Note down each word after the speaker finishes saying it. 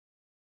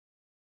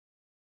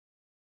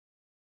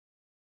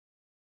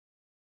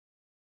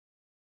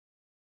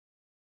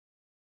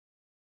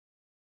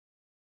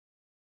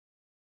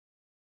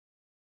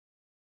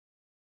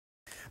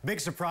Big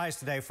surprise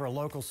today for a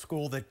local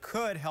school that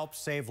could help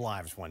save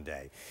lives one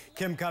day.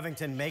 Kim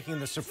Covington making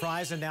the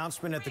surprise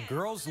announcement at the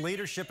Girls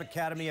Leadership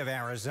Academy of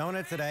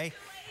Arizona today.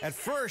 At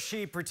first,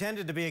 she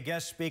pretended to be a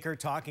guest speaker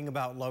talking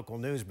about local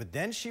news, but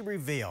then she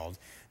revealed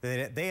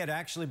that they had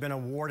actually been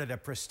awarded a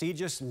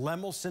prestigious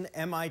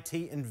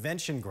Lemelson-MIT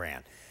Invention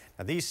Grant.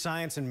 Now, these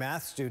science and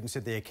math students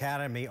at the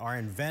Academy are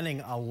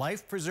inventing a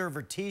life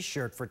preserver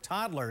t-shirt for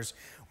toddlers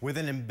with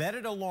an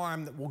embedded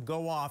alarm that will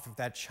go off if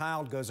that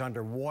child goes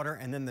underwater,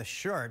 and then the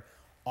shirt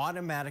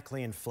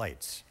automatically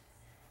inflates.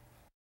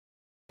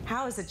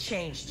 How has it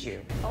changed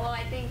you? Well,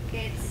 I think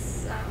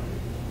it's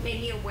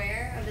made me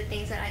aware of the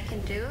things that I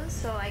can do,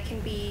 so I can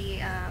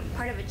be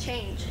part of a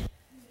change.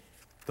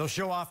 They'll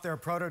show off their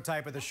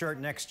prototype of the shirt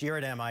next year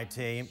at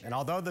MIT, and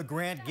although the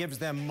grant gives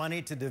them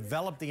money to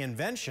develop the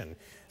invention,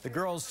 the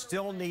girls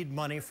still need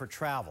money for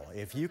travel.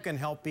 If you can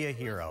help be a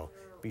hero,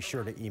 be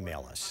sure to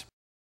email us.